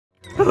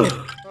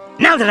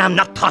Now that I'm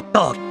not top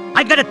dog,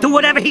 I gotta do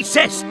whatever he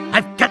says.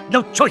 I've got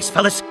no choice,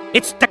 fellas.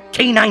 It's the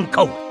canine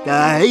code.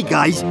 Hey,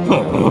 guys.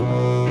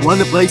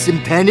 Wanna play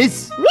some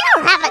tennis? We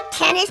don't have a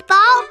tennis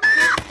ball.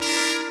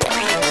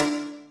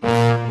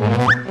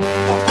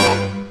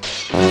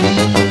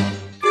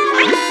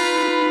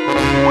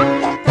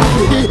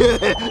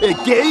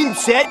 Game,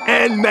 set,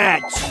 and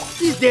match.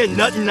 Is there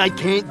nothing I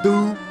can't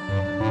do?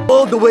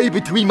 All the way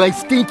between my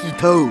stinky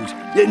toes.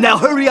 Yeah, now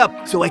hurry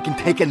up so I can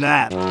take a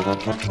nap.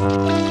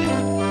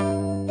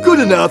 Good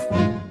enough.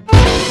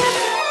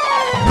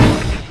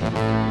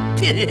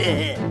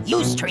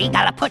 You three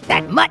gotta put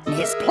that mutt in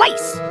his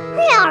place.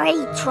 We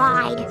already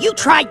tried. You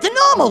tried the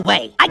normal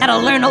way. I gotta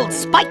learn old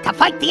Spike to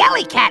fight the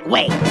alley cat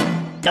way.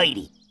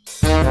 Dirty.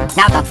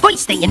 Now the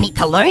first thing you need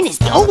to learn is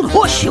the old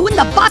horseshoe and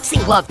the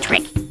boxing glove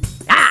trick.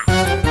 Ah!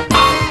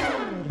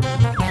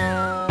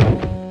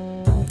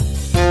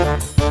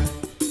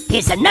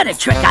 Here's another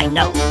trick I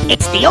know.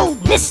 It's the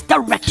old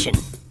misdirection.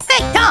 Hey,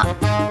 Tom!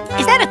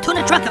 Is that a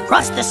tuna truck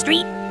across the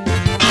street?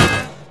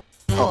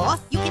 Or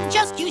you can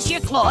just use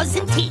your claws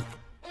and teeth.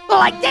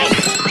 Like this.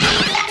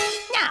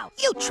 Now,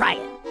 you try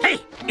it. Hey,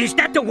 is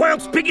that the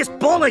world's biggest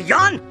ball of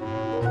yarn?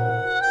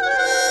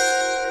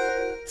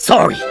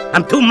 Sorry,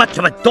 I'm too much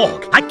of a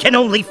dog. I can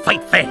only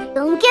fight fair.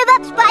 Don't give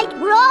up, Spike.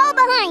 We're all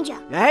behind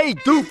you. Hey,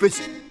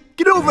 doofus.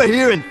 Get over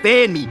here and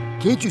fan me.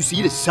 Can't you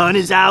see the sun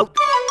is out?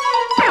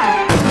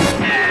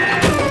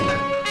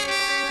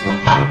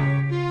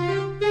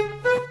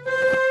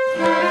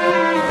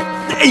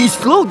 Hey,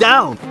 slow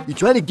down. You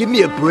trying to give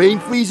me a brain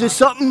freeze or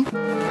something?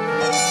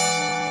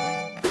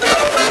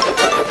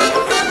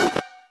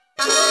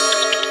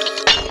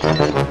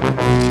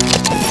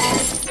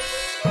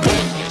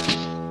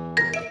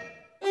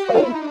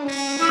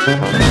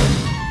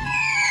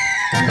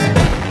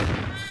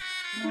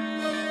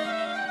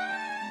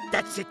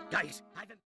 That's it, guys.